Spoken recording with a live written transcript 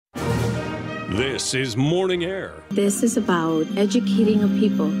This is Morning Air. This is about educating a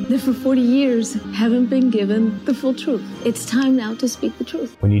people that for 40 years haven't been given the full truth. It's time now to speak the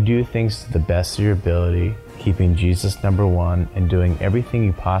truth. When you do things to the best of your ability, keeping Jesus number one and doing everything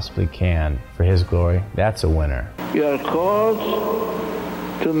you possibly can for His glory, that's a winner. You are called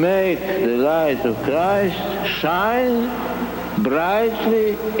to make the light of Christ shine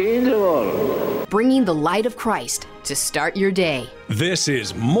brightly in the world. Bringing the light of Christ to start your day. This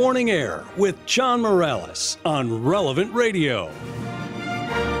is Morning Air with John Morales on Relevant Radio.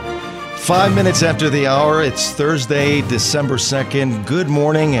 5 minutes after the hour, it's Thursday, December 2nd. Good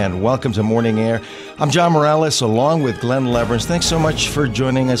morning and welcome to Morning Air. I'm John Morales along with Glenn Leverance. Thanks so much for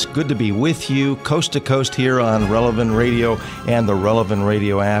joining us. Good to be with you coast to coast here on Relevant Radio and the Relevant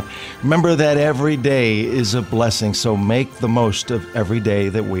Radio app. Remember that every day is a blessing, so make the most of every day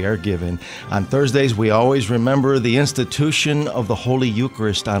that we are given. On Thursdays, we always remember the institution of the Holy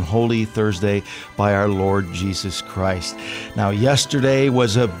Eucharist on Holy Thursday by our Lord Jesus Christ. Now, yesterday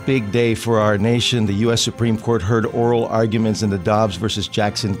was a big day for our nation. The U.S. Supreme Court heard oral arguments in the Dobbs versus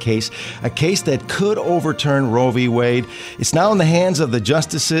Jackson case, a case that could overturn Roe v. Wade. It's now in the hands of the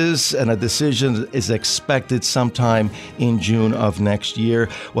justices, and a decision is expected sometime in June of next year.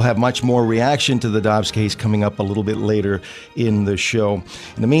 We'll have much more reaction to the Dobbs case coming up a little bit later in the show.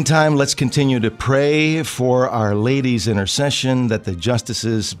 In the meantime, let's continue to pray for Our Lady's intercession, that the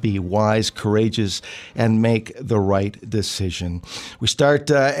justices be wise, courageous, and make the right decision. We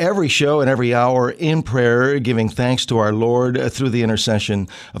start every show and every hour in prayer, giving thanks to our Lord through the intercession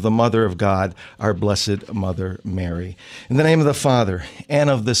of the Mother of God, our Blessed Mother Mary. In the name of the Father, and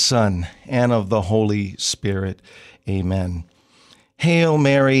of the Son, and of the Holy Spirit. Amen. Hail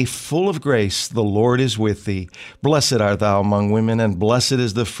Mary, full of grace, the Lord is with thee. Blessed art thou among women, and blessed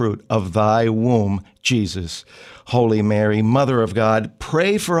is the fruit of thy womb, Jesus. Holy Mary, Mother of God,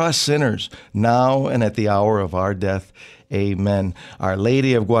 pray for us sinners, now and at the hour of our death. Amen. Our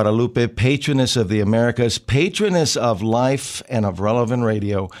Lady of Guadalupe, patroness of the Americas, patroness of life and of Relevant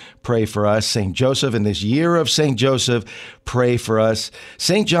Radio, pray for us. St. Joseph, in this year of St. Joseph, pray for us.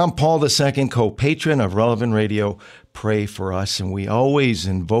 St. John Paul II, co-patron of Relevant Radio, pray for us. And we always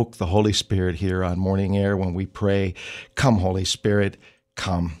invoke the Holy Spirit here on Morning Air when we pray, "Come, Holy Spirit,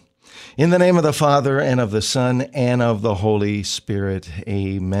 come." In the name of the Father, and of the Son, and of the Holy Spirit.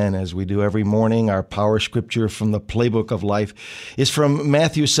 Amen. As we do every morning, our power scripture from the Playbook of Life is from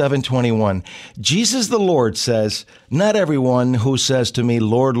Matthew 7:21. Jesus the Lord says, "Not everyone who says to me,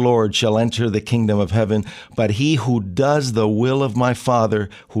 'Lord, Lord,' shall enter the kingdom of heaven, but he who does the will of my Father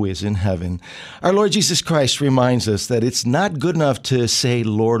who is in heaven." Our Lord Jesus Christ reminds us that it's not good enough to say,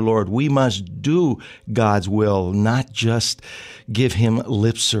 "Lord, Lord." We must do God's will, not just give him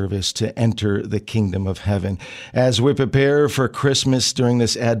lip service to enter the kingdom of heaven. As we prepare for Christmas during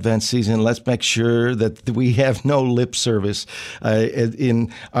this Advent season, let's make sure that we have no lip service in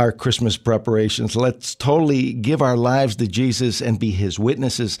our Christmas preparations. Let's totally give our lives to Jesus and be his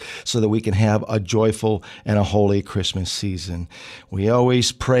witnesses so that we can have a joyful and a holy Christmas season. We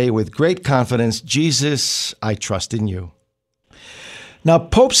always pray with great confidence, "Jesus, I trust in you." Now,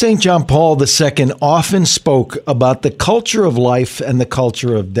 Pope St. John Paul II often spoke about the culture of life and the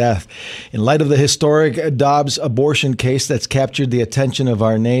culture of death. In light of the historic Dobbs abortion case that's captured the attention of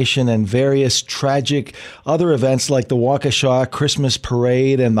our nation, and various tragic other events like the Waukesha Christmas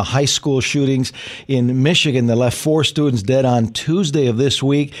parade and the high school shootings in Michigan that left 4 students dead on Tuesday of this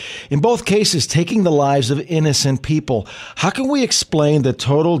week, in both cases taking the lives of innocent people, how can we explain the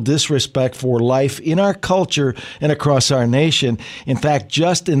total disrespect for life in our culture and across our nation? In fact,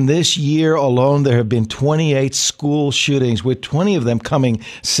 just in this year alone, there have been 28 school shootings, with 20 of them coming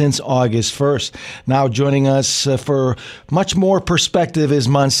since August 1st. Now joining us for much more perspective is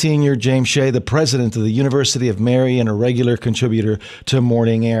Monsignor James Shea, the president of the University of Mary and a regular contributor to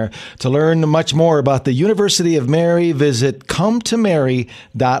Morning Air. To learn much more about the University of Mary, visit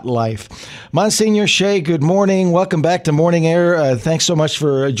cometomary.life. Monsignor Shea, good morning. Welcome back to Morning Air. Thanks so much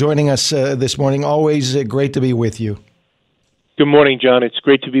for joining us this morning. Always great to be with you. Good morning, John. It's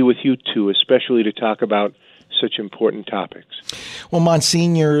great to be with you, too, especially to talk about such important topics. Well,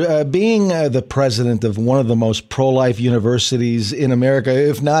 Monsignor, being the president of one of the most pro-life universities in America,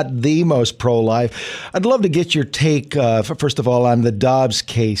 if not the most pro-life, I'd love to get your take, first of all, on the Dobbs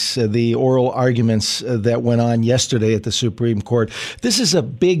case, the oral arguments that went on yesterday at the Supreme Court. This is a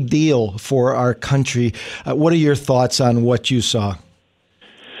big deal for our country. What are your thoughts on what you saw?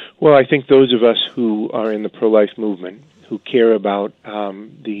 Well, I think those of us who are in the pro-life movement, who care about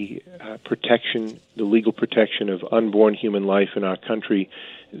the legal protection of unborn human life in our country.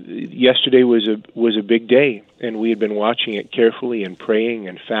 Yesterday was a big day, and we had been watching it carefully and praying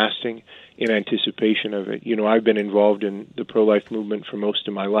and fasting in anticipation of it. You know, I've been involved in the pro-life movement for most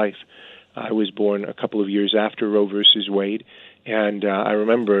of my life. I was born a couple of years after Roe versus Wade, and I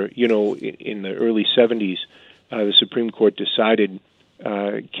remember, you know, in the early 70s, the Supreme Court decided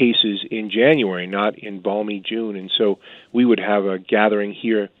cases in January, not in balmy June. And so we would have a gathering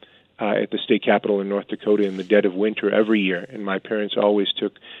here at the state capitol in North Dakota in the dead of winter every year. And my parents always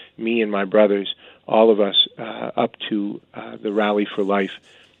took me and my brothers, all of us, up to the Rally for Life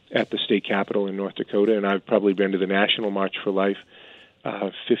at the state capitol in North Dakota. And I've probably been to the National March for Life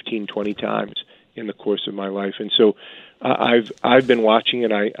 15, 20 times in the course of my life. And so I've been watching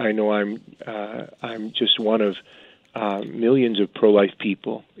it. I know I'm just one of millions of pro-life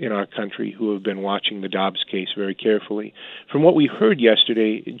people in our country who have been watching the Dobbs case very carefully. From what we heard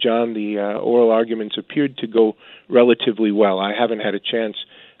yesterday, John, the oral arguments appeared to go relatively well. I haven't had a chance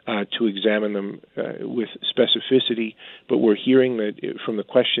to examine them with specificity, but we're hearing that from the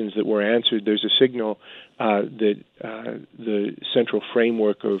questions that were answered, there's a signal that the central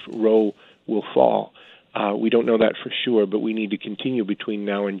framework of Roe will fall. We don't know that for sure, but we need to continue between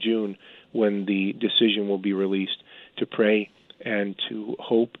now and June, when the decision will be released, to pray and to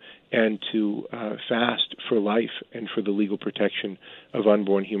hope and to fast for life and for the legal protection of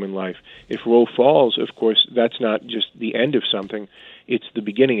unborn human life. If Roe falls, of course, that's not just the end of something, it's the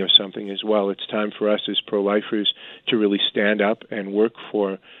beginning of something as well. It's time for us as pro-lifers to really stand up and work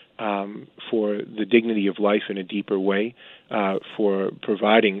for the dignity of life in a deeper way, for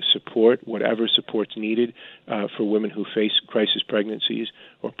providing support, whatever support's needed, for women who face crisis pregnancies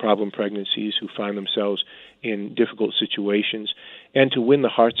or problem pregnancies, who find themselves in difficult situations, and to win the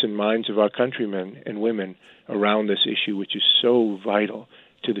hearts and minds of our countrymen and women around this issue, which is so vital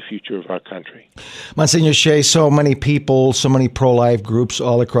to the future of our country. Monsignor Shea, so many people, so many pro-life groups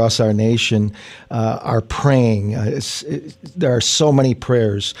all across our nation are praying. There are so many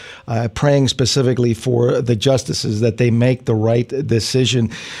prayers, praying specifically for the justices, that they make the right decision.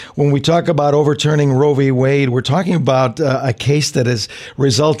 When we talk about overturning Roe v. Wade, we're talking about a case that has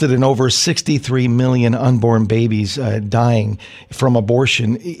resulted in over 63 million unborn babies dying from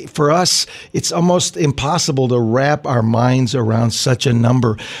abortion. For us, it's almost impossible to wrap our minds around such a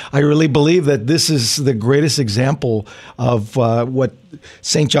number. I really believe that this is the greatest example of what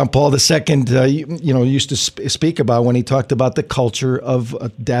St. John Paul II, used to speak about when he talked about the culture of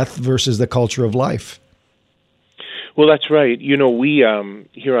death versus the culture of life. Well, that's right. You know, we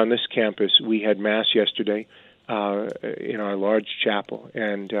here on this campus, we had Mass yesterday in our large chapel,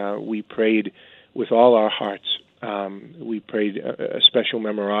 and we prayed with all our hearts. We prayed a special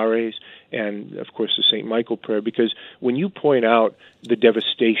memorares and, of course, the St. Michael prayer, because when you point out the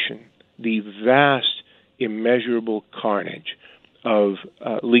devastation, the vast, immeasurable carnage of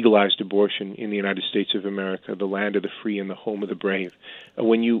legalized abortion in the United States of America, the land of the free and the home of the brave,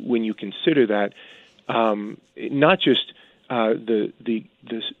 when you consider that, not just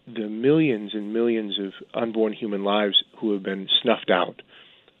the millions and millions of unborn human lives who have been snuffed out,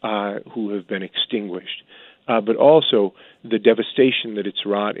 who have been extinguished, but also the devastation that it's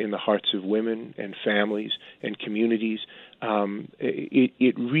wrought in the hearts of women and families and communities.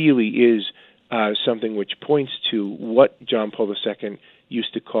 It really is something which points to what John Paul II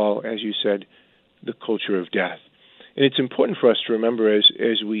used to call, as you said, the culture of death. And it's important for us to remember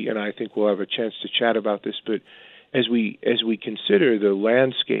as we, and I think we'll have a chance to chat about this, but as we consider the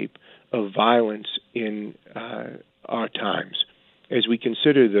landscape of violence in our times, as we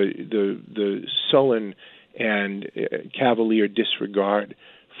consider the sullen and cavalier disregard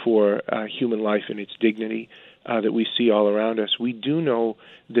for human life and its dignity that we see all around us, we do know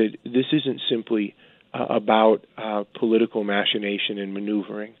that this isn't simply about political machination and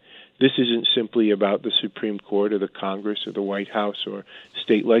maneuvering. This isn't simply about the Supreme Court or the Congress or the White House or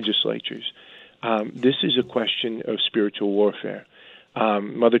state legislatures. This is a question of spiritual warfare.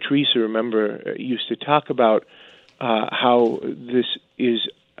 Mother Teresa, remember, used to talk about how this is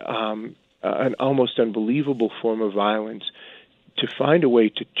an almost unbelievable form of violence, to find a way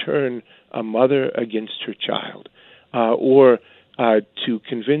to turn a mother against her child, or to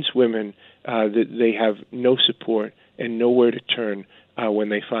convince women that they have no support and nowhere to turn when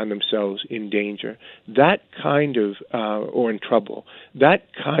they find themselves in danger. That kind of, or in trouble, that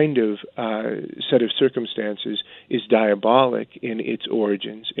kind of set of circumstances is diabolic in its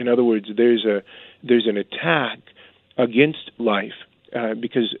origins. In other words, there's an attack against life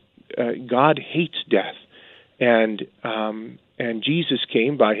because God hates death, and Jesus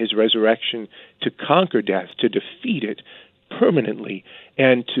came by his resurrection to conquer death, to defeat it, permanently,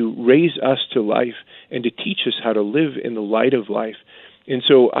 and to raise us to life and to teach us how to live in the light of life. And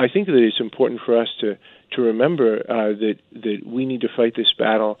so I think that it's important for us to remember that we need to fight this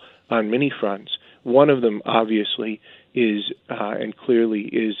battle on many fronts. One of them, obviously, is and clearly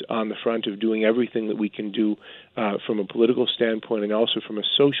is on the front of doing everything that we can do from a political standpoint and also from a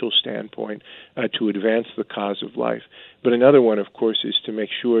social standpoint to advance the cause of life. But another one, of course, is to make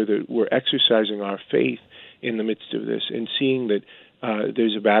sure that we're exercising our faith in the midst of this and seeing that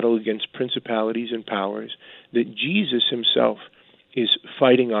there's a battle against principalities and powers, that Jesus himself is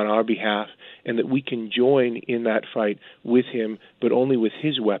fighting on our behalf, and that we can join in that fight with him, but only with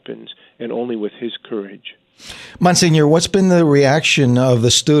his weapons and only with his courage. Monsignor, what's been the reaction of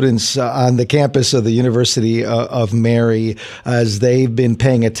the students on the campus of the University of Mary as they've been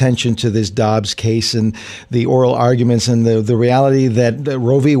paying attention to this Dobbs case and the oral arguments and the reality that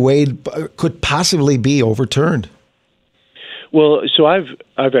Roe v. Wade could possibly be overturned? Well, so I've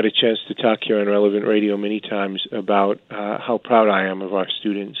had a chance to talk here on Relevant Radio many times about how proud I am of our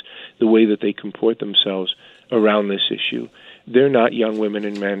students, the way that they comport themselves around this issue. They're not young women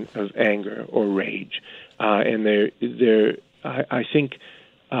and men of anger or rage, and they're I think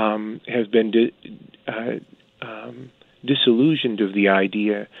have been disillusioned of the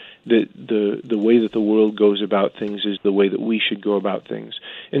idea that the way that the world goes about things is the way that we should go about things.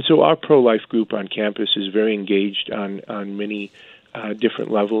 And so our pro-life group on campus is very engaged on many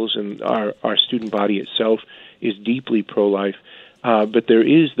different levels, and our student body itself is deeply pro-life. But there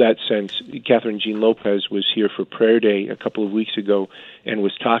is that sense. Catherine Jean Lopez was here for prayer day a couple of weeks ago and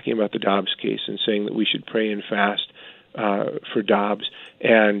was talking about the Dobbs case and saying that we should pray and fast for Dobbs,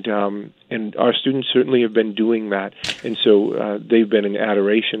 and our students certainly have been doing that, and so they've been in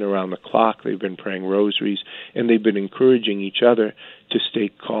adoration around the clock. They've been praying rosaries, and they've been encouraging each other to stay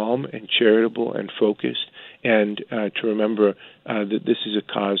calm and charitable and focused, and to remember that this is a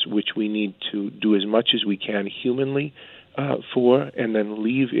cause which we need to do as much as we can humanly for, and then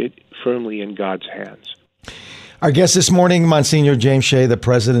leave it firmly in God's hands. Our guest this morning, Monsignor James Shea, the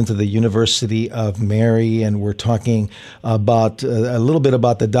president of the University of Mary, and we're talking about a little bit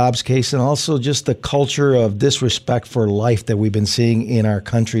about the Dobbs case and also just the culture of disrespect for life that we've been seeing in our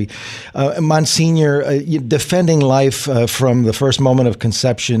country. Monsignor, defending life from the first moment of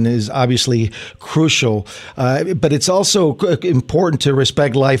conception is obviously crucial, but it's also important to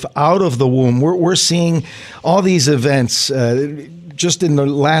respect life out of the womb. We're seeing all these events. Just in the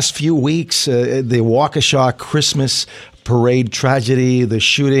last few weeks, the Waukesha Christmas parade tragedy, the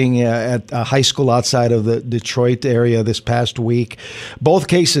shooting at a high school outside of the Detroit area this past week. Both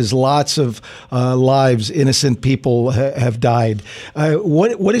cases, lots of lives, innocent people have died.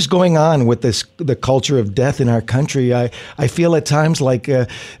 What is going on with the culture of death in our country? I feel at times like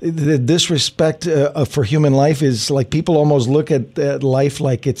the disrespect for human life is like people almost look at life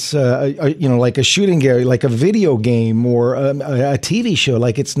like it's like a shooting game, like a video game or a TV show,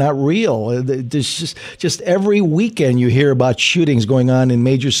 like it's not real. There's just every weekend you hear about shootings going on in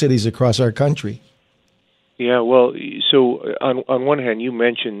major cities across our country. Yeah, well, so on one hand, you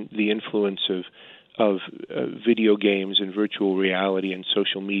mentioned the influence of video games and virtual reality and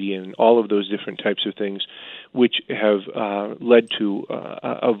social media and all of those different types of things, which have led to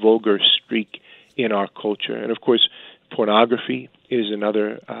a vulgar streak in our culture. And of course, pornography is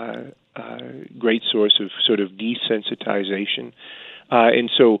another great source of sort of desensitization. And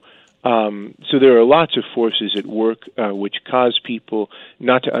so there are lots of forces at work which cause people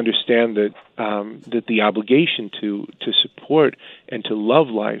not to understand that the obligation to support and to love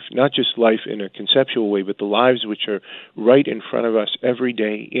life, not just life in a conceptual way, but the lives which are right in front of us every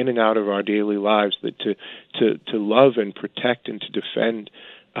day, in and out of our daily lives, that to love and protect and to defend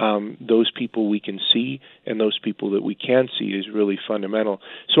those people we can see and those people that we can't see is really fundamental.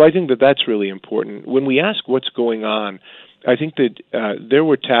 So I think that that's really important. When we ask what's going on, I think that there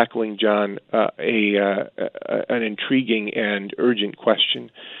we're tackling, John, an intriguing and urgent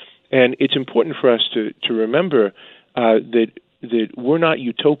question. And it's important for us to remember that we're not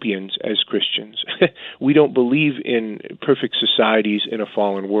utopians as Christians. We don't believe in perfect societies in a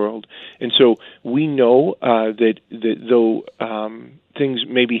fallen world. And so we know that though things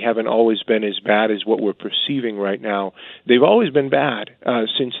maybe haven't always been as bad as what we're perceiving right now, they've always been bad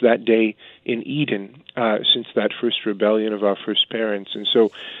since that day in Eden, since that first rebellion of our first parents. And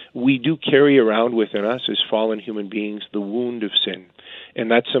so we do carry around within us as fallen human beings the wound of sin. And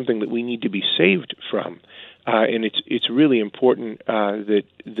that's something that we need to be saved from. And it's really important that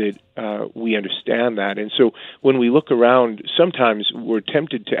we understand that. And so when we look around, sometimes we're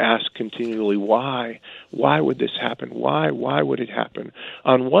tempted to ask continually, why? Why would this happen? Why would it happen?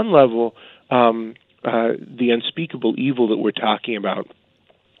 On one level, the unspeakable evil that we're talking about,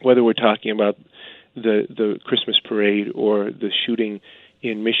 whether we're talking about the Christmas parade or the shooting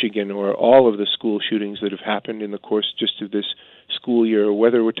in Michigan or all of the school shootings that have happened in the course just of this school year, or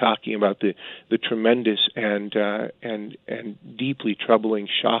whether we're talking about the tremendous and deeply troubling,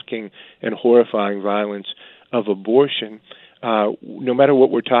 shocking, and horrifying violence of abortion, no matter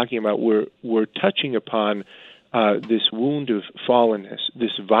what we're talking about, we're touching upon this wound of fallenness,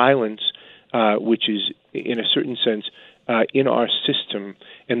 this violence, which is, in a certain sense, in our system,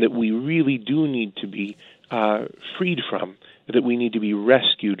 and that we really do need to be freed from, that we need to be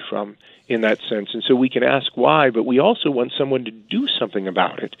rescued from in that sense. And so we can ask why, but we also want someone to do something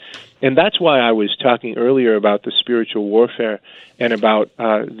about it. And that's why I was talking earlier about the spiritual warfare and about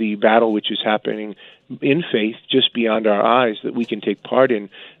the battle which is happening in faith just beyond our eyes, that we can take part in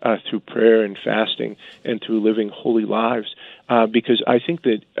through prayer and fasting and through living holy lives. Because I think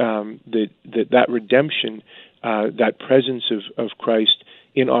that that redemption, that presence of Christ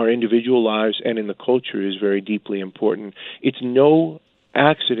in our individual lives and in the culture is very deeply important. It's no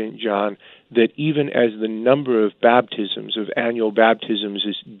accident, John, that even as the number of baptisms, of annual baptisms,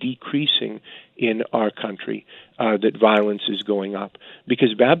 is decreasing in our country, that violence is going up.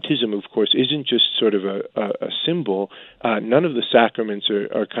 Because baptism, of course, isn't just sort of a symbol. None of the sacraments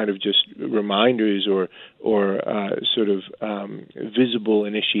are kind of just reminders or sort of visible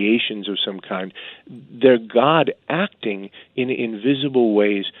initiations of some kind. They're God acting in invisible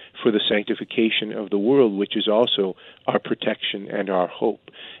ways for the sanctification of the world, which is also our protection and our hope.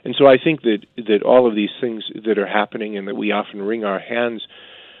 And so I think that all of these things that are happening and that we often wring our hands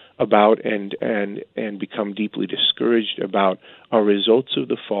about and become deeply discouraged about are results of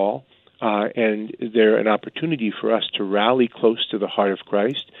the fall, and they're an opportunity for us to rally close to the heart of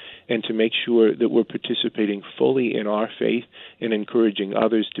Christ and to make sure that we're participating fully in our faith and encouraging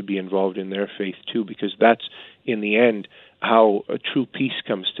others to be involved in their faith too, because that's, in the end, how a true peace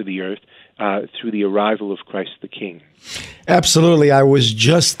comes to the earth, through the arrival of Christ the King. Absolutely. I was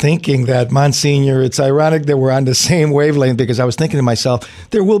just thinking that, Monsignor, it's ironic that we're on the same wavelength, because I was thinking to myself,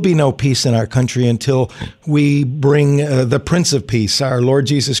 there will be no peace in our country until we bring the Prince of Peace, our Lord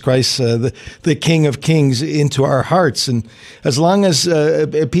Jesus Christ, the King of Kings, into our hearts. And as long as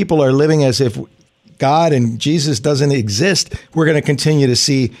people are living as if God and Jesus doesn't exist, we're going to continue to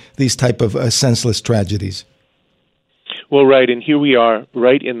see these type of senseless tragedies. Well, right, and here we are,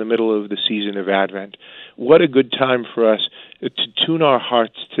 right in the middle of the season of Advent. What a good time for us to tune our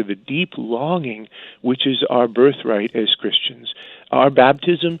hearts to the deep longing which is our birthright as Christians. Our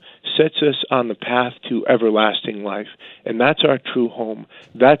baptism sets us on the path to everlasting life, and that's our true home.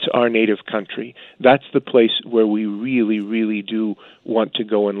 That's our native country. That's the place where we really, really do want to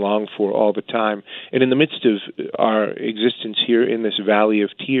go and long for all the time. And in the midst of our existence here in this valley of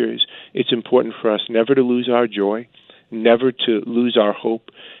tears, it's important for us never to lose our joy, never to lose our hope,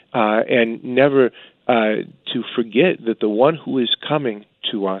 and never to forget that the one who is coming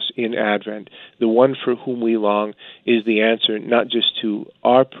to us in Advent, the one for whom we long, is the answer not just to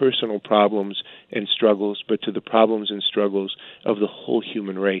our personal problems and struggles, but to the problems and struggles of the whole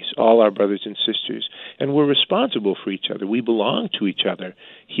human race, all our brothers and sisters. And we're responsible for each other. We belong to each other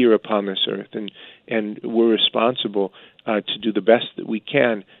here upon this earth, and we're responsible to do the best that we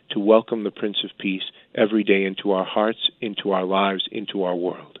can to welcome the Prince of Peace every day into our hearts, into our lives, into our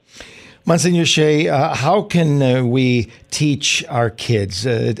world. Monsignor Shea, how can we teach our kids,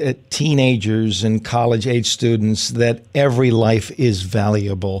 teenagers and college-age students, that every life is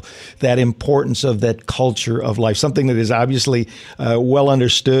valuable, that importance of that culture of life, something that is obviously well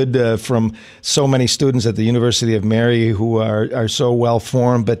understood from so many students at the University of Mary who are so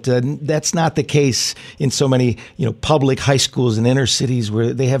well-formed, but that's not the case in so many public high schools and inner cities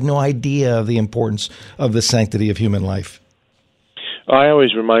where they have no idea of the importance of the sanctity of human life? I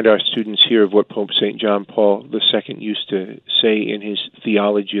always remind our students here of what Pope St. John Paul II used to say in his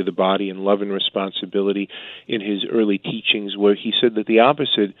Theology of the Body and Love and Responsibility in his early teachings, where he said that the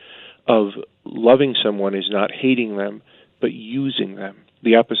opposite of loving someone is not hating them, but using them.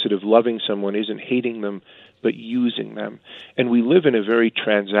 The opposite of loving someone isn't hating them, but using them. And we live in a very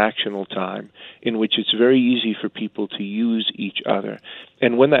transactional time in which it's very easy for people to use each other.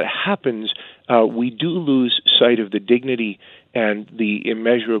 And when that happens, we do lose sight of the dignity and the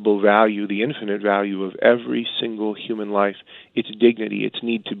immeasurable value, the infinite value of every single human life, its dignity, its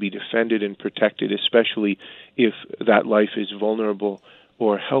need to be defended and protected, especially if that life is vulnerable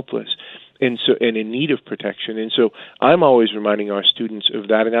or helpless and in need of protection. And so I'm always reminding our students of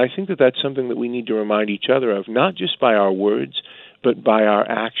that, and I think that that's something that we need to remind each other of, not just by our words, but by our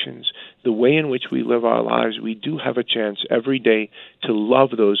actions. The way in which we live our lives, we do have a chance every day to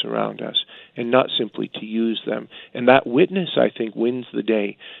love those around us and not simply to use them. And that witness, I think, wins the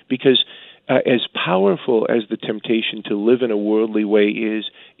day, because as powerful as the temptation to live in a worldly way is,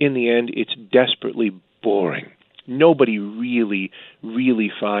 in the end, it's desperately boring. Nobody really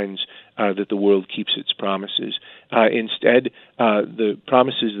finds that the world keeps its promises. Instead, the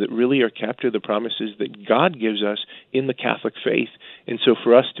promises that really are kept are the promises that God gives us in the Catholic faith. And so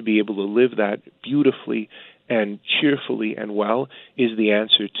for us to be able to live that beautifully and cheerfully and well is the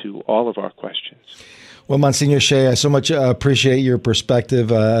answer to all of our questions. Well, Monsignor Shea, I so much appreciate your perspective.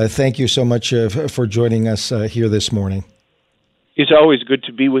 Thank you so much for joining us here this morning. It's always good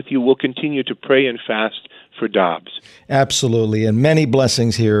to be with you. We'll continue to pray and fast for Dobbs. Absolutely, and many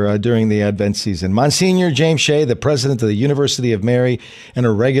blessings here during the Advent season. Monsignor James Shea, the president of the University of Mary and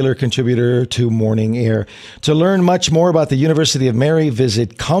a regular contributor to Morning Air. To learn much more about the University of Mary,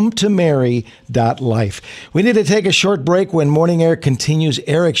 visit cometomary.life. We need to take a short break. When Morning Air continues,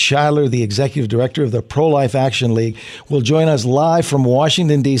 Eric Scheidler, the executive director of the Pro-Life Action League, will join us live from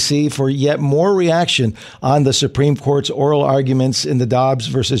Washington, D.C. for yet more reaction on the Supreme Court's oral arguments in the Dobbs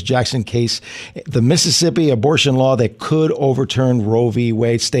versus Jackson case, the Mississippi abortion law that could overturn Roe v.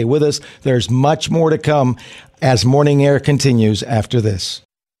 Wade. Stay with us. There's much more to come as Morning Air continues after this.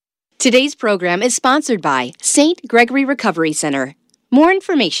 Today's program is sponsored by St. Gregory Recovery Center. More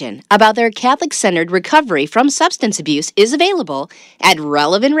information about their Catholic-centered recovery from substance abuse is available at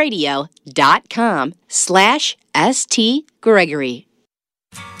relevantradio.com/St. Gregory.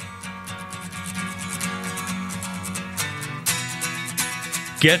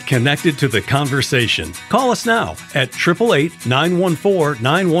 Get connected to the conversation. Call us now at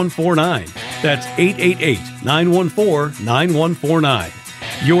 888-914-9149. That's 888-914-9149.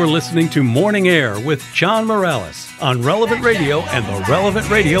 You're listening to Morning Air with John Morales on Relevant Radio and the Relevant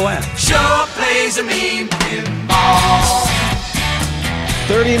Radio app. Sure plays a mean pinball.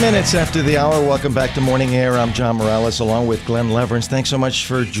 30 minutes after the hour. Welcome back to Morning Air. I'm John Morales along with Glenn Leverance. Thanks so much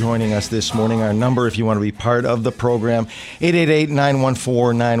for joining us this morning. Our number, if you want to be part of the program,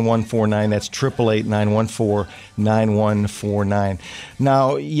 888-914-9149. That's 888-914-9149.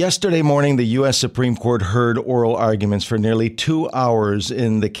 Now, yesterday morning, the U.S. Supreme Court heard oral arguments for nearly 2 hours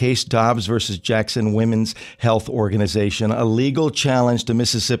in the case Dobbs versus Jackson Women's Health Organization, a legal challenge to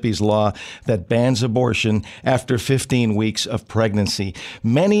Mississippi's law that bans abortion after 15 weeks of pregnancy.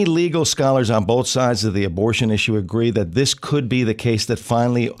 Many legal scholars on both sides of the abortion issue agree that this could be the case that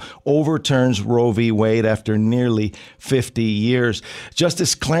finally overturns Roe v. Wade after nearly 50 years.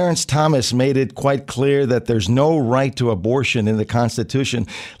 Justice Clarence Thomas made it quite clear that there's no right to abortion in the Constitution.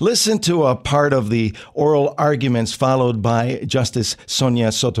 Listen to a part of the oral arguments followed by Justice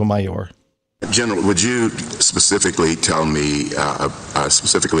Sonia Sotomayor. General, would you specifically tell me,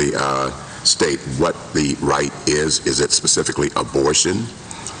 state what the right is? Is it specifically abortion?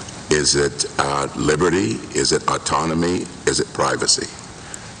 Is it liberty? Is it autonomy? Is it privacy?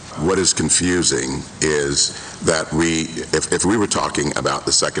 What is confusing is that if we were talking about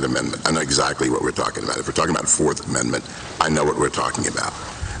the Second Amendment, I know exactly what we're talking about. If we're talking about the Fourth Amendment, I know what we're talking about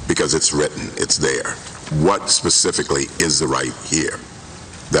because it's written, it's there. What specifically is the right here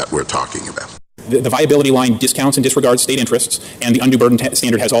that we're talking about? The viability line discounts and disregards state interests, and the undue burden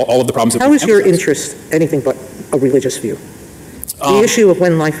standard has all of the problems. How is your interest anything but a religious view? The issue of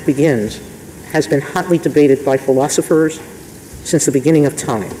when life begins has been hotly debated by philosophers since the beginning of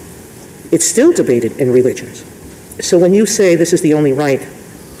time. It's still debated in religions. So when you say this is the only right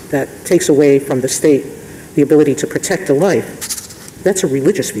that takes away from the state the ability to protect a life, that's a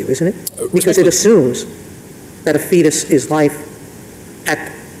religious view, isn't it? Because it assumes that a fetus is life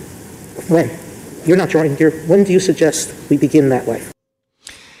at when? You're not drawing here. When do you suggest we begin that life?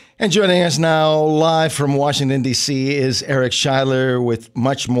 And joining us now live from Washington, D.C. is Eric Scheidler with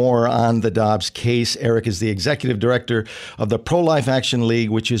much more on the Dobbs case. Eric is the executive director of the Pro-Life Action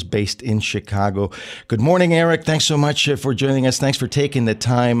League, which is based in Chicago. Good morning, Eric. Thanks so much for joining us. Thanks for taking the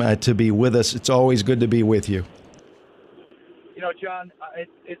time to be with us. It's always good to be with you. You know, John,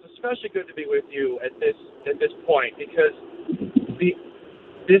 it's especially good to be with you at this point because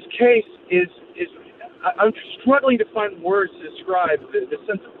this case is I'm struggling to find words to describe the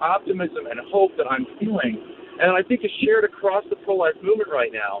sense of optimism and hope that I'm feeling, and I think is shared across the pro-life movement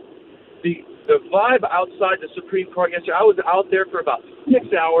right now. The vibe outside the Supreme Court yesterday, I was out there for about 6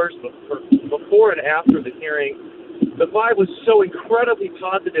 hours before and after the hearing. The vibe was so incredibly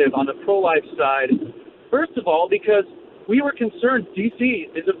positive on the pro-life side. First of all, because we were concerned D.C.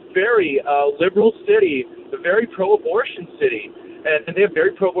 is a very liberal city, a very pro-abortion city, and they have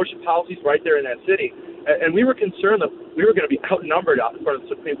very pro-abortion policies right there in that city. And we were concerned that we were going to be outnumbered out in front of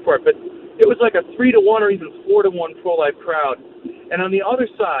the Supreme Court. But it was like a 3-1 or even 4-1 pro-life crowd. And on the other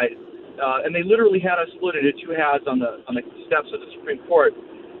side, and they literally had us split into two halves on the steps of the Supreme Court.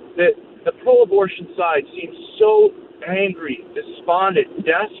 That the pro-abortion side seemed so angry, despondent,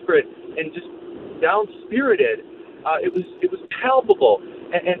 desperate, and just down-spirited. It was palpable,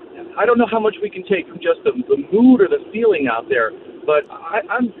 and I don't know how much we can take from just the mood or the feeling out there, but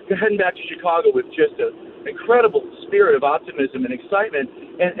I'm heading back to Chicago with just an incredible spirit of optimism and excitement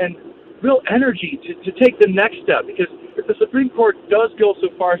and real energy to take the next step, because if the Supreme Court does go so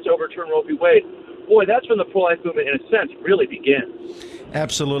far as to overturn Roe v. Wade, boy, that's when the pro-life movement, in a sense, really begins.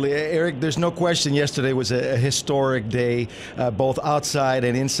 Absolutely. Eric, there's no question yesterday was a historic day, both outside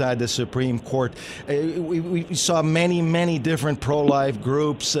and inside the Supreme Court. We saw many different pro-life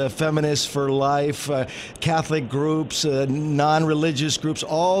groups, Feminists for Life, Catholic groups, non-religious groups,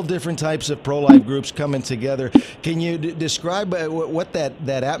 all different types of pro-life groups coming together. Can you describe what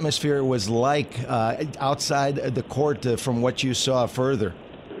that atmosphere was like outside the court from what you saw further?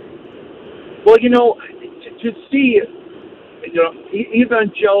 Well, to see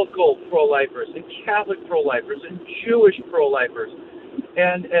evangelical pro-lifers and Catholic pro-lifers and Jewish pro-lifers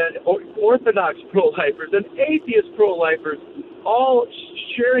and Orthodox pro-lifers and atheist pro-lifers all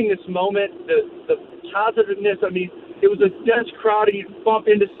sharing this moment, the positiveness. I mean, it was a dense crowd, and you'd bump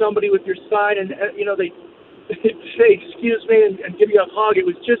into somebody with your sign, and they'd say, "Excuse me," and give you a hug. It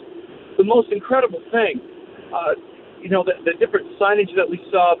was just the most incredible thing. The different signage that we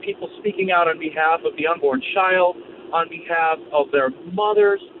saw, people speaking out on behalf of the unborn child, on behalf of their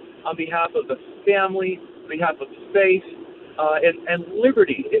mothers, on behalf of the family, on behalf of faith, and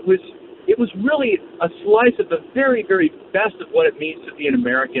liberty. It was really a slice of the very, very best of what it means to be an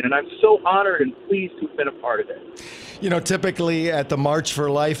American, and I'm so honored and pleased to have been a part of it. Typically at the March for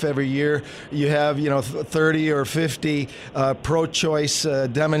Life every year, you have, 30 or 50 pro-choice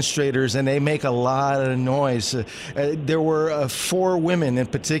demonstrators, and they make a lot of noise. There were 4 women in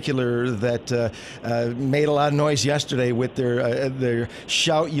particular that made a lot of noise yesterday with their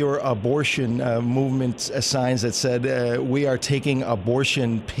Shout Your Abortion movement signs that said, "We are taking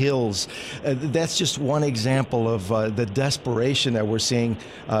abortion pills." That's just one example of the desperation that we're seeing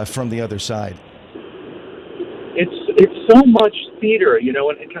from the other side. It's so much theater, and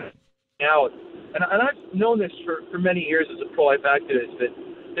it kind of out. And I've known this for many years as a pro-life activist,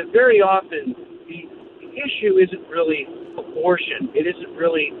 that very often the issue isn't really abortion. It isn't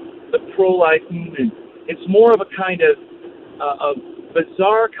really the pro-life movement. It's more of a kind of a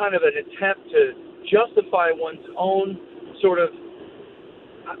bizarre kind of an attempt to justify one's own sort of,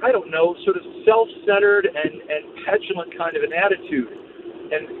 sort of self-centered and petulant kind of an attitude.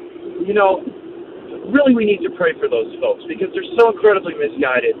 And, really we need to pray for those folks, because they're so incredibly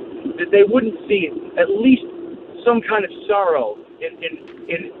misguided that they wouldn't see at least some kind of sorrow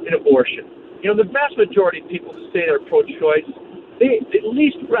in abortion. The vast majority of people who say they're pro-choice, they at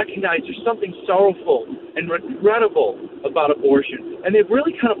least recognize there's something sorrowful and regrettable about abortion. And they've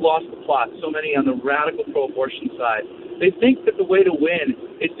really kind of lost the plot, so many on the radical pro-abortion side. They think that the way to win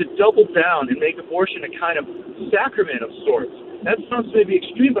is to double down and make abortion a kind of sacrament of sorts. That sounds maybe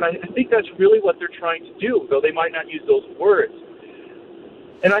extreme, but I think that's really what they're trying to do, though they might not use those words.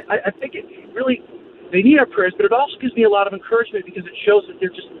 And I think it really, they need our prayers, but it also gives me a lot of encouragement, because it shows that they're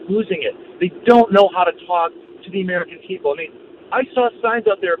just losing it. They don't know how to talk to the American people. I mean, I saw signs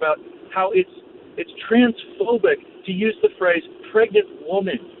out there about how it's transphobic to use the phrase pregnant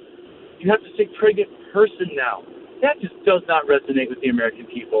woman. You have to say pregnant person now. That just does not resonate with the American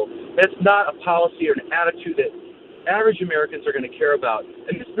people. That's not a policy or an attitude that average Americans are going to care about.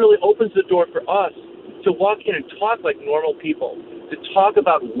 And this really opens the door for us to walk in and talk like normal people, to talk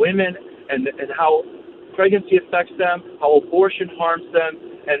about women and how pregnancy affects them, how abortion harms them,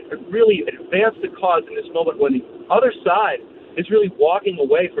 and really advance the cause in this moment when the other side is really walking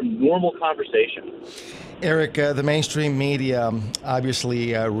away from normal conversation. Eric, the mainstream media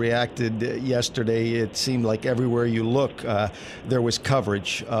obviously reacted yesterday. It seemed like everywhere you look, there was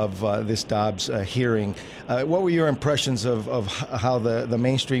coverage of this Dobbs hearing. What were your impressions of how the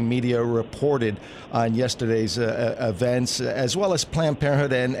mainstream media reported on yesterday's events, as well as Planned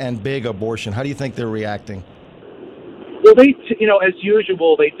Parenthood and big abortion? How do you think they're reacting? Well, they, as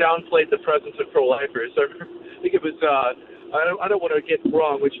usual, they downplayed the presence of pro-lifers. I think it was... I don't want to get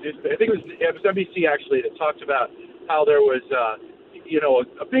wrong, I think it was NBC actually that talked about how there was,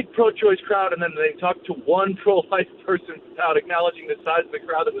 a big pro-choice crowd, and then they talked to one pro-life person without acknowledging the size of the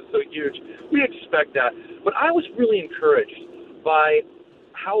crowd that was so huge. We expect that. But I was really encouraged by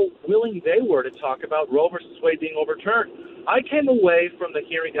how willing they were to talk about Roe versus Wade being overturned. I came away from the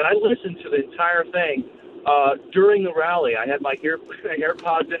hearing, and I listened to the entire thing during the rally. I had my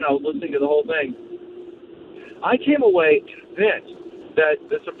AirPods in, I was listening to the whole thing. I came away convinced that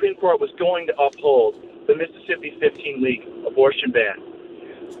the Supreme Court was going to uphold the Mississippi 15-week abortion ban.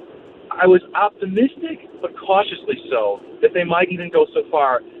 I was optimistic, but cautiously so, that they might even go so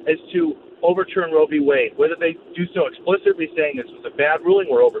far as to overturn Roe v. Wade. Whether they do so explicitly saying this was a bad ruling,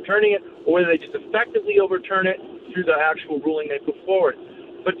 we're overturning it, or whether they just effectively overturn it through the actual ruling they put forward.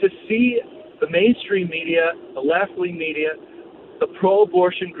 But to see the mainstream media, the left-wing media, the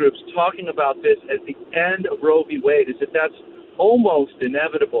pro-abortion groups talking about this as the end of Roe v. Wade, as if that's almost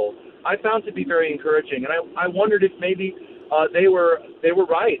inevitable, I found to be very encouraging. And I wondered if maybe they were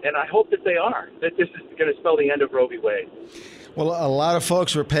right, and I hope that they are, that this is going to spell the end of Roe v. Wade. Well, a lot of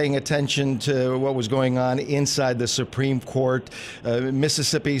folks were paying attention to what was going on inside the Supreme Court.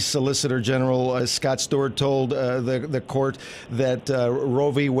 Mississippi Solicitor General Scott Stewart told the court that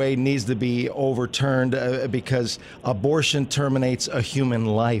Roe v. Wade needs to be overturned because abortion terminates a human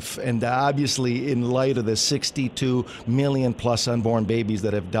life. And obviously, in light of the 62 million plus unborn babies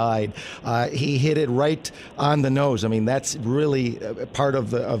that have died, he hit it right on the nose. I mean, that's really part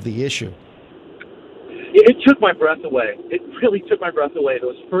of the issue. It took my breath away. It really took my breath away.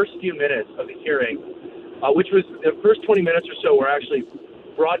 Those first few minutes of the hearing, which was the first 20 minutes or so, were actually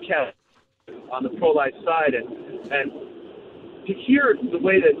broadcast on the pro-life side, and to hear the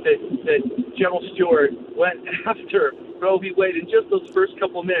way that General Stewart went after Roe v. Wade in just those first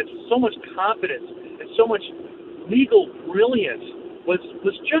couple of minutes, with so much confidence and so much legal brilliance, was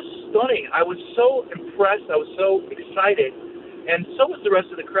just stunning. I was so impressed. I was so excited, and so was the rest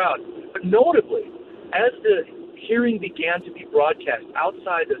of the crowd. But notably, as the hearing began to be broadcast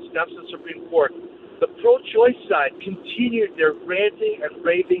outside the steps of the Supreme Court, the pro-choice side continued their ranting and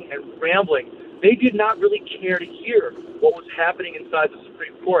raving and rambling. They did not really care to hear what was happening inside the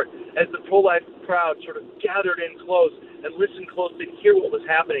Supreme Court as the pro-life crowd sort of gathered in close and listened closely to hear what was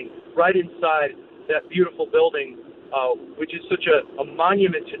happening right inside that beautiful building, which is such a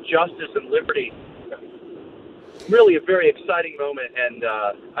monument to justice and liberty. Really a very exciting moment, and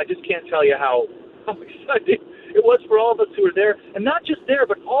I just can't tell you how exciting it was for all of us who were there, and not just there,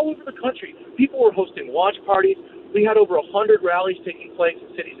 but all over the country. People were hosting watch parties. We had over 100 rallies taking place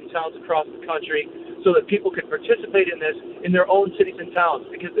in cities and towns across the country so that people could participate in this in their own cities and towns,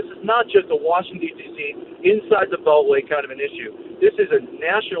 because this is not just a Washington, D.C., inside the Beltway kind of an issue. This is a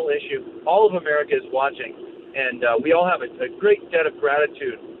national issue. All of America is watching, and we all have a great debt of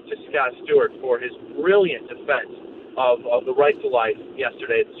gratitude to Scott Stewart for his brilliant defense of the right to life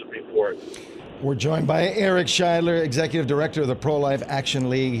yesterday at the Supreme Court. We're joined by Eric Scheidler, Executive Director of the Pro-Life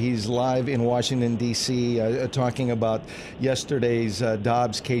Action League. He's live in Washington, D.C., talking about yesterday's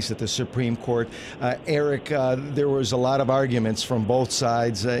Dobbs case at the Supreme Court. Eric, there was a lot of arguments from both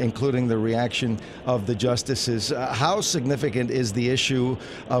sides, including the reaction of the justices. How significant is the issue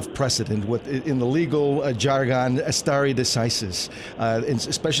of precedent in the legal jargon, stare decisis,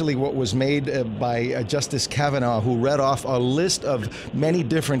 especially what was made by Justice Kavanaugh, who read off a list of many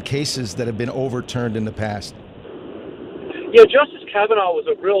different cases that have been overturned in the past? Yeah, Justice Kavanaugh was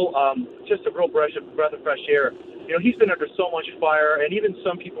a real breath of fresh air. You know, he's been under so much fire, and even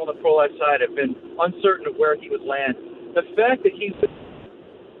some people on the pro-life side have been uncertain of where he would land. The fact that he's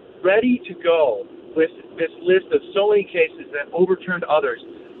ready to go with this list of so many cases that overturned others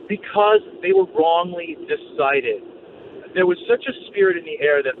because they were wrongly decided. There was such a spirit in the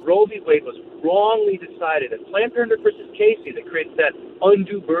air that Roe v. Wade was wrongly decided, and Planned Parenthood versus Casey that creates that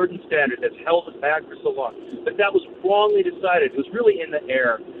undue burden standard that's held us back for so long, that was wrongly decided. It was really in the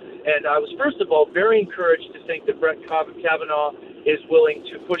air. And I was, first of all, very encouraged to think that Brett Kavanaugh is willing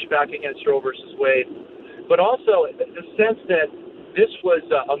to push back against Roe versus Wade, but also the sense that this was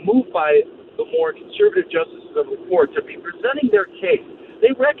a move by the more conservative justices of the court to be presenting their case.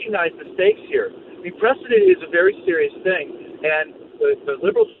 They recognize the stakes here. I mean, precedent is a very serious thing, and the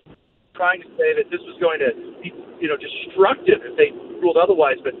liberals trying to say that this was going to be, destructive if they ruled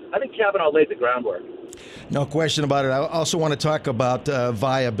otherwise, but I think Kavanaugh laid the groundwork. No question about it. I also want to talk about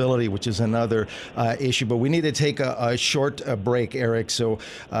viability, which is another issue, but we need to take a short break, Eric. So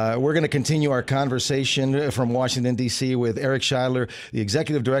we're going to continue our conversation from Washington, D.C. with Eric Scheidler, the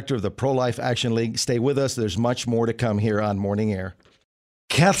Executive Director of the Pro-Life Action League. Stay with us. There's much more to come here on Morning Air.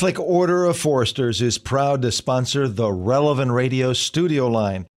 Catholic Order of Foresters is proud to sponsor the Relevant Radio studio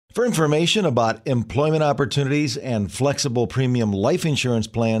line. For information about employment opportunities and flexible premium life insurance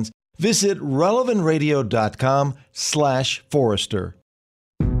plans, visit relevantradio.com/Forester.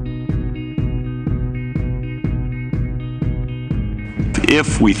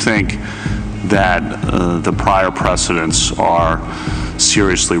 If we think that the prior precedents are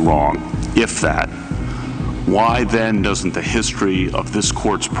seriously wrong, if that, why then doesn't the history of this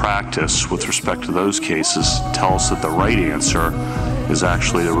court's practice with respect to those cases tell us that the right answer is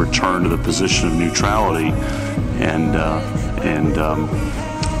actually to return to the position of neutrality and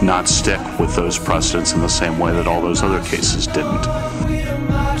not stick with those precedents in the same way that all those other cases didn't.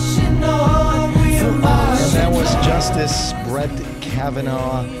 And that was Justice Brett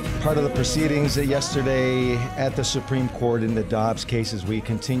Kavanaugh, part of the proceedings yesterday at the Supreme Court in the Dobbs case. As we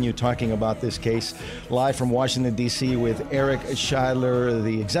continue talking about this case live from Washington, D.C. with Eric Scheidler,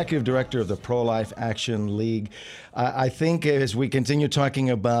 the executive director of the Pro-Life Action League. I think as we continue talking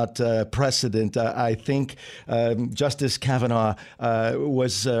about precedent, I think Justice Kavanaugh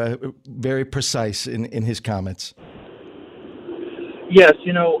was very precise in his comments. Yes,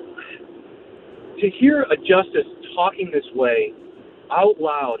 to hear a justice talking this way out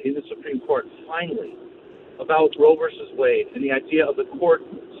loud in the Supreme Court finally about Roe versus Wade and the idea of the court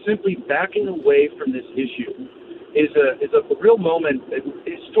simply backing away from this issue is a real moment, a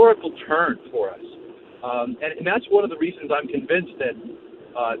historical turn for us. And that's one of the reasons I'm convinced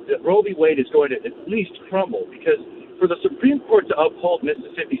that Roe v. Wade is going to at least crumble, because for the Supreme Court to uphold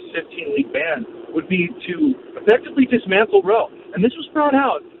Mississippi's 15-week ban would be to effectively dismantle Roe. And this was brought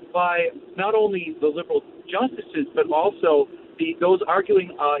out by not only the liberal justices, but also those arguing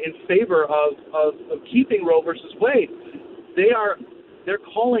in favor of keeping Roe versus Wade. They're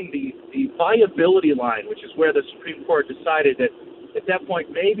calling the viability line, which is where the Supreme Court decided that at that point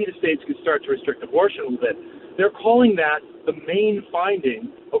maybe the states could start to restrict abortion a little bit. They're calling that the main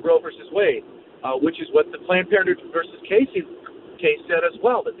finding of Roe versus Wade, which is what the Planned Parenthood versus Casey case said as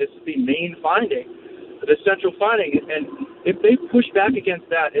well, that this is the main finding, the central finding. And if they push back against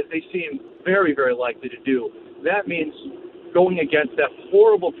that, as they seem very, very likely to do, that means going against that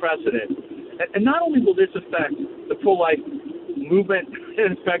horrible precedent. And not only will this affect the pro-life movement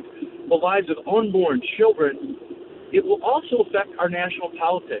and affect the lives of unborn children, it will also affect our national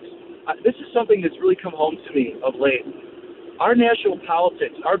politics. This is something that's really come home to me of late. Our national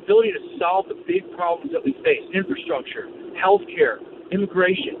politics, our ability to solve the big problems that we face, infrastructure, healthcare,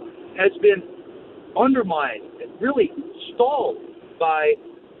 immigration, has been undermined and really stalled by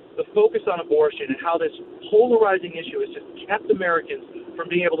the focus on abortion and how this polarizing issue has just kept Americans from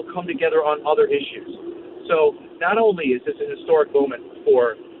being able to come together on other issues. So not only is this a historic moment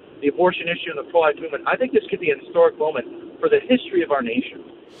for the abortion issue and the pro-life movement, I think this could be a historic moment for the history of our nation.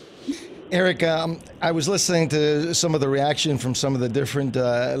 Eric, I was listening to some of the reaction from some of the different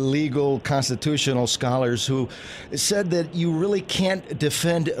legal constitutional scholars who said that you really can't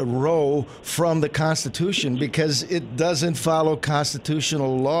defend Roe from the Constitution because it doesn't follow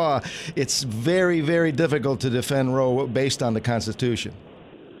constitutional law. It's very, very difficult to defend Roe based on the Constitution.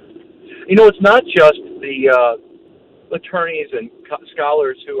 It's not just the attorneys and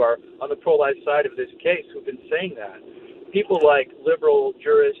scholars who are on the pro-life side of this case who've been saying that. People like liberal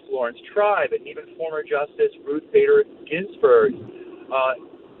jurist Lawrence Tribe and even former Justice Ruth Bader Ginsburg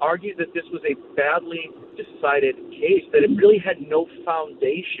argued that this was a badly decided case, that it really had no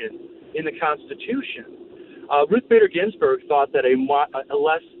foundation in the Constitution. Ruth Bader Ginsburg thought that a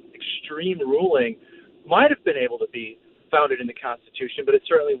less extreme ruling might have been able to be founded in the Constitution, but it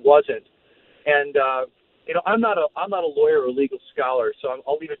certainly wasn't. And I'm not a lawyer or legal scholar, so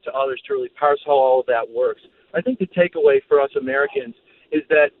I'll leave it to others to really parse how all of that works. I think the takeaway for us Americans is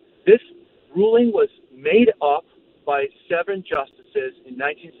that this ruling was made up by 7 justices in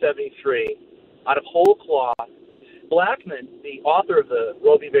 1973 out of whole cloth. Blackmun, the author of the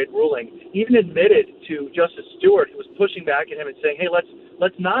Roe v. Wade ruling, even admitted to Justice Stewart, who was pushing back at him and saying, hey,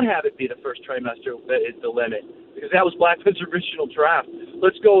 let's not have it be the first trimester that is the limit, because that was Blackmun's original draft.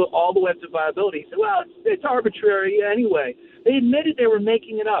 Let's go all the way up to viability. He said, well, it's arbitrary anyway. They admitted they were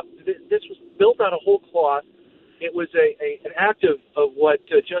making it up. This was built out of whole cloth. It was an act of what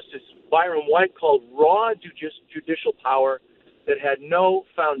Justice Byron White called raw judicial power that had no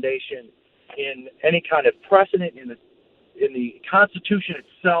foundation in any kind of precedent in the Constitution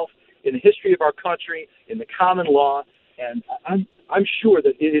itself, in the history of our country, in the common law, and I'm sure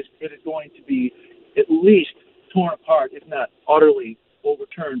that it is going to be at least torn apart, if not utterly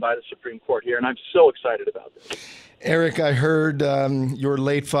overturned by the Supreme Court here, and I'm so excited about this. Eric, I heard your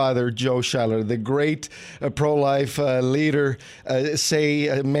late father, Joe Scheidler, the great pro-life leader,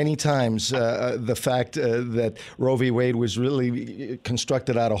 say many times the fact that Roe v. Wade was really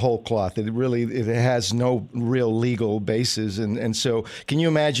constructed out of whole cloth. It has no real legal basis. And so can you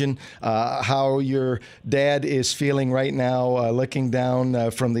imagine how your dad is feeling right now, looking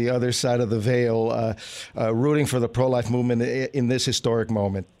down from the other side of the veil, rooting for the pro-life movement in this historic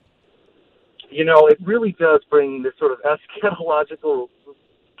moment? It really does bring this sort of eschatological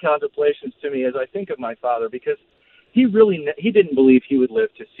contemplations to me as I think of my father, because he didn't believe he would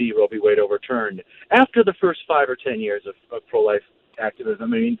live to see Roe v. Wade overturned. After the first 5 or 10 years of pro-life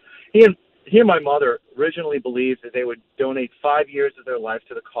activism. I mean, he and my mother originally believed that they would donate 5 years of their life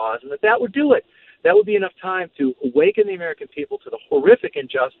to the cause, and that would do it. That would be enough time to awaken the American people to the horrific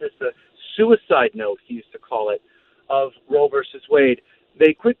injustice, the suicide note, he used to call it, of Roe versus Wade.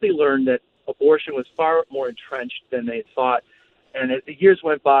 They quickly learned that abortion was far more entrenched than they thought, and as the years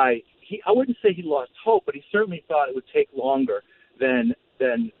went by, I wouldn't say he lost hope, but he certainly thought it would take longer than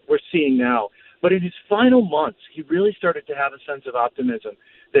we're seeing now. But in his final months, he really started to have a sense of optimism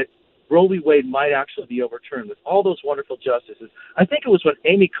that Roe v. Wade might actually be overturned with all those wonderful justices. I think it was when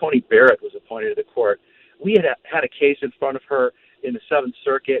Amy Coney Barrett was appointed to the court. We had a case in front of her in the Seventh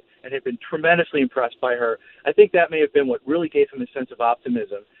Circuit and had been tremendously impressed by her. I think that may have been what really gave him a sense of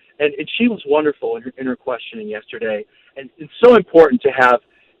optimism. And she was wonderful in her questioning yesterday. And it's so important to have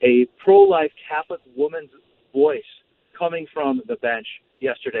a pro-life Catholic woman's voice coming from the bench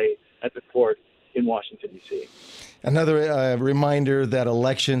yesterday at the court in Washington, D.C. Another reminder that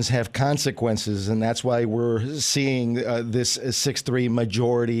elections have consequences, and that's why we're seeing this 6-3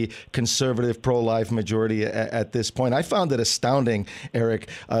 majority, conservative pro-life majority at this point. I found it astounding, Eric,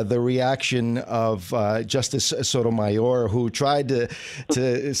 the reaction of Justice Sotomayor, who tried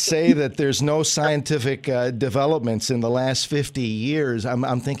to say that there's no scientific developments in the last 50 years.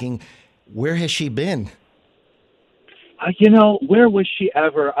 I'm thinking, where has she been? Where was she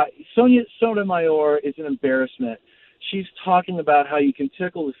ever? Sonia Sotomayor is an embarrassment. She's talking about how you can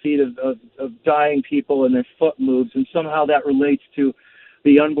tickle the feet of dying people and their foot moves, and somehow that relates to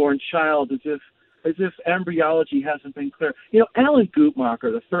the unborn child, as if embryology hasn't been clear. Alan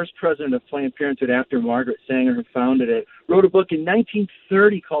Guttmacher, the first president of Planned Parenthood after Margaret Sanger, who founded it, wrote a book in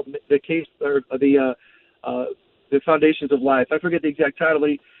 1930 called The Foundations of Life. I forget the exact title, but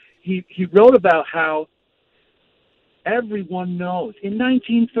he wrote about how everyone knows. In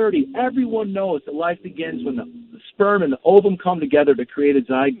 1930, everyone knows that life begins when the sperm and the ovum come together to create a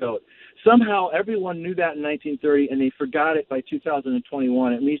zygote. Somehow, everyone knew that in 1930, and they forgot it by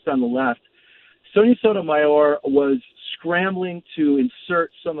 2021, at least on the left. Sonia Sotomayor was scrambling to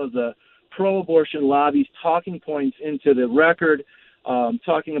insert some of the pro-abortion lobby's talking points into the record,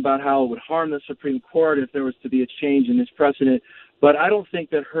 talking about how it would harm the Supreme Court if there was to be a change in this precedent. But I don't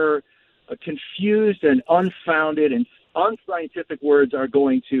think that her confused and unfounded and unscientific words are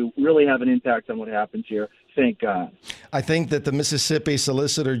going to really have an impact on what happens here. Thank God. I think that the Mississippi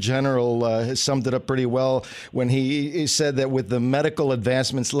Solicitor General has summed it up pretty well when he said that with the medical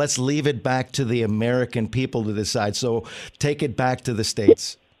advancements, let's leave it back to the American people to decide. So take it back to the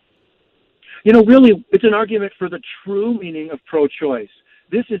states. Really, it's an argument for the true meaning of pro-choice.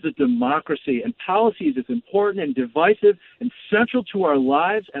 This is a democracy, and policies as important and divisive and central to our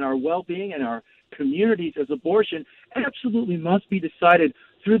lives and our well-being and our communities as abortion absolutely must be decided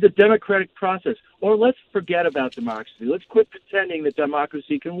through the democratic process. Or let's forget about democracy. Let's quit pretending that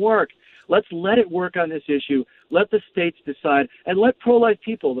democracy can work. Let's let it work on this issue. Let the states decide, and let pro-life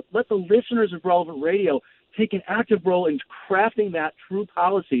people, let the listeners of Relevant Radio take an active role in crafting that true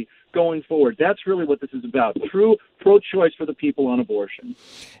policy going forward. That's really what this is about, true pro-choice for the people on abortion.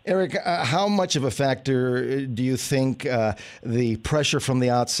 Eric, how much of a factor do you think the pressure from the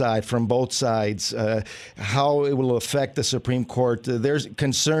outside, from both sides, how it will affect the Supreme Court? They're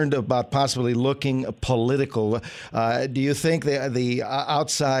concerned about possibly looking political. Do you think the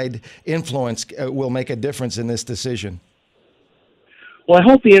outside influence will make a difference in this decision? Well, I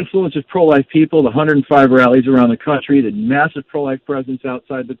hope the influence of pro-life people, the 105 rallies around the country, the massive pro-life presence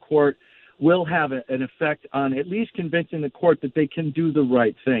outside the court will have an effect on at least convincing the court that they can do the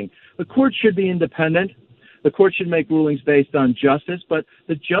right thing. The court should be independent. The court should make rulings based on justice, but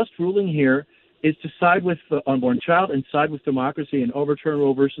the just ruling here is to side with the unborn child and side with democracy and overturn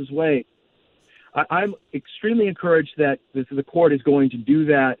Roe versus Wade. I'm extremely encouraged that the court is going to do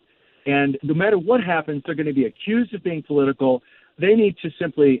that, and no matter what happens, they're going to be accused of being political. They need to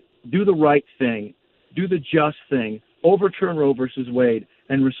simply do the right thing, do the just thing, overturn Roe versus Wade,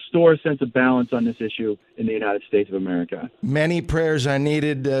 and restore a sense of balance on this issue in the United States of America. Many prayers are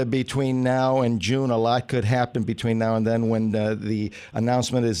needed between now and June. A lot could happen between now and then when the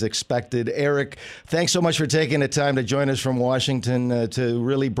announcement is expected. Eric, thanks so much for taking the time to join us from Washington to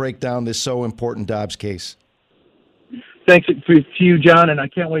really break down this so important Dobbs case. Thanks to you, John, and I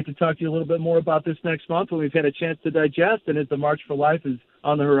can't wait to talk to you a little bit more about this next month when we've had a chance to digest and as the March for Life is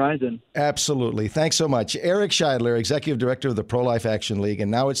on the horizon. Absolutely. Thanks so much. Eric Scheidler, Executive Director of the Pro-Life Action League.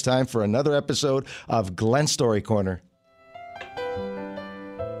 And now it's time for another episode of Glenn Story Corner.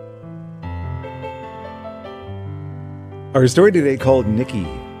 Our story today called Nikki.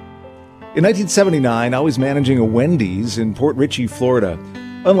 In 1979, I was managing a Wendy's in Port Richey, Florida.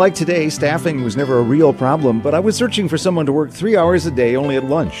 Unlike today, staffing was never a real problem, but I was searching for someone to work 3 hours a day only at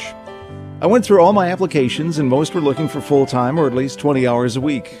lunch. I went through all my applications, and most were looking for full-time or at least 20 hours a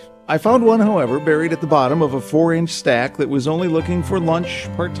week. I found one, however, buried at the bottom of a 4-inch stack that was only looking for lunch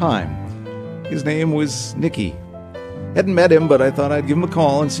part-time. His name was Nicky. Hadn't met him, but I thought I'd give him a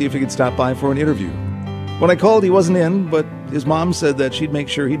call and see if he could stop by for an interview. When I called, he wasn't in, but his mom said that she'd make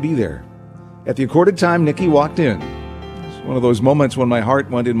sure he'd be there. At the accorded time, Nicky walked in. It was one of those moments when my heart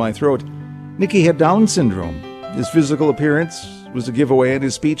went in my throat. Nicky had Down syndrome. His physical appearance was a giveaway, and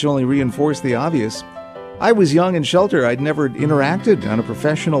his speech only reinforced the obvious. I was young and sheltered. I'd never interacted on a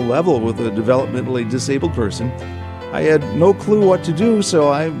professional level with a developmentally disabled person. I had no clue what to do, so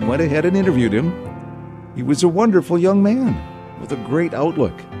I went ahead and interviewed him. He was a wonderful young man with a great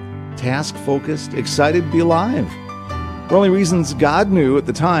outlook, task-focused, excited to be alive. For only reasons God knew at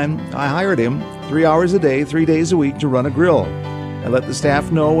the time, I hired him 3 hours a day, 3 days a week to run a grill. I let the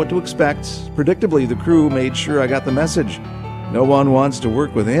staff know what to expect. Predictably, the crew made sure I got the message. No one wants to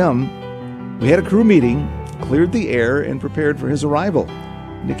work with him. We had a crew meeting, cleared the air, and prepared for his arrival.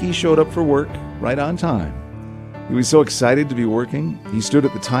 Nicky showed up for work right on time. He was so excited to be working, he stood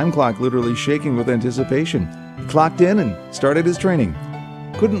at the time clock literally shaking with anticipation. He clocked in and started his training.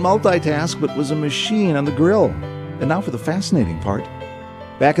 Couldn't multitask, but was a machine on the grill. And now for the fascinating part.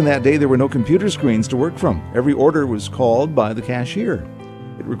 Back in that day, there were no computer screens to work from. Every order was called by the cashier.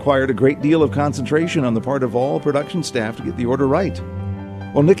 It required a great deal of concentration on the part of all production staff to get the order right.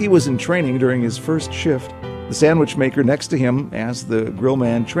 While Nicky was in training during his first shift, the sandwich maker next to him asked the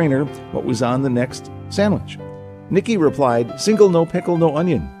grillman trainer what was on the next sandwich. Nicky replied, "Single, no pickle, no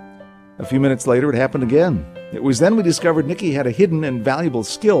onion." A few minutes later, it happened again. It was then we discovered Nicky had a hidden and valuable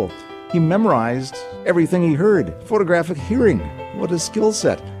skill. He memorized everything he heard. Photographic hearing. What a skill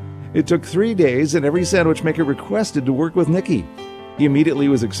set. It took 3 days, and every sandwich maker requested to work with Nicky. He immediately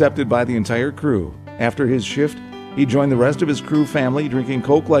was accepted by the entire crew. After his shift, he joined the rest of his crew family, drinking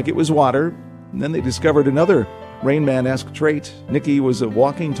Coke like it was water. And then they discovered another Rain Man-esque trait. Nicky was a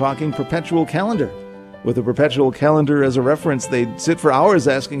walking, talking perpetual calendar. With a perpetual calendar as a reference, they'd sit for hours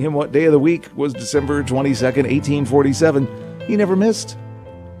asking him what day of the week was December 22nd, 1847. He never missed.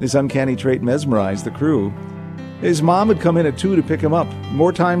 This uncanny trait mesmerized the crew. His mom would come in at 2 to pick him up.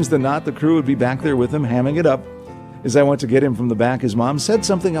 More times than not, the crew would be back there with him, hamming it up. As I went to get him from the back, his mom said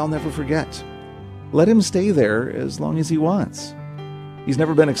something I'll never forget. Let him stay there as long as he wants. He's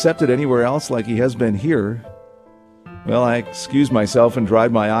never been accepted anywhere else like he has been here. Well, I excused myself and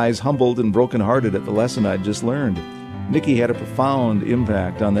dried my eyes, humbled and broken-hearted at the lesson I'd just learned. Nicky had a profound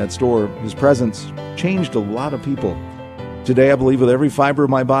impact on that store. His presence changed a lot of people. Today, I believe with every fiber of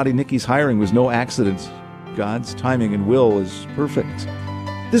my body, Nicky's hiring was no accident. God's timing and will is perfect.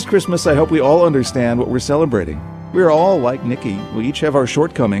 This Christmas, I hope we all understand what we're celebrating. We're all like Nicky. We each have our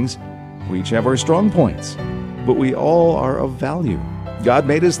shortcomings. We each have our strong points. But we all are of value. God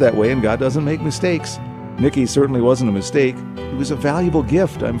made us that way, and God doesn't make mistakes. Nicky certainly wasn't a mistake. He was a valuable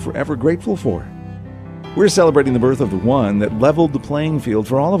gift I'm forever grateful for. We're celebrating the birth of the one that leveled the playing field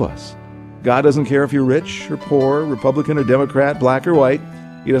for all of us. God doesn't care if you're rich or poor, Republican or Democrat, black or white.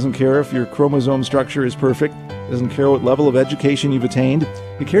 He doesn't care if your chromosome structure is perfect. He doesn't care what level of education you've attained.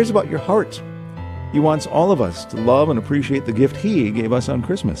 He cares about your heart. He wants all of us to love and appreciate the gift He gave us on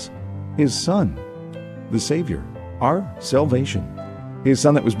Christmas. His Son, the Savior, our salvation. His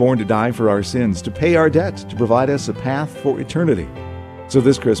Son that was born to die for our sins, to pay our debt, to provide us a path for eternity. So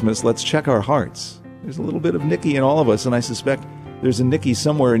this Christmas, let's check our hearts. There's a little bit of Nicky in all of us, and I suspect there's a Nicky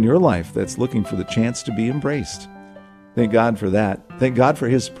somewhere in your life that's looking for the chance to be embraced. Thank God for that. Thank God for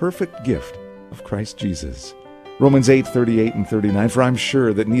His perfect gift of Christ Jesus. Romans 8:38 and 39, for I'm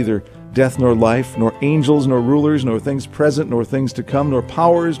sure that neither death nor life, nor angels nor rulers, nor things present nor things to come, nor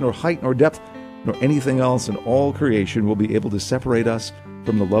powers, nor height nor depth, nor anything else in all creation will be able to separate us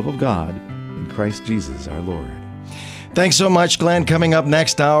from the love of God in Christ Jesus our Lord. Thanks so much, Glenn. Coming up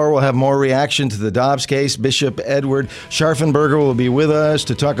next hour, we'll have more reaction to the Dobbs case. Bishop Edward Scharfenberger will be with us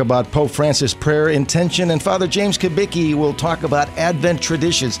to talk about Pope Francis' prayer intention, and Father James Kubicki will talk about Advent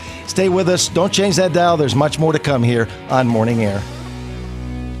traditions. Stay with us. Don't change that dial. There's much more to come here on Morning Air.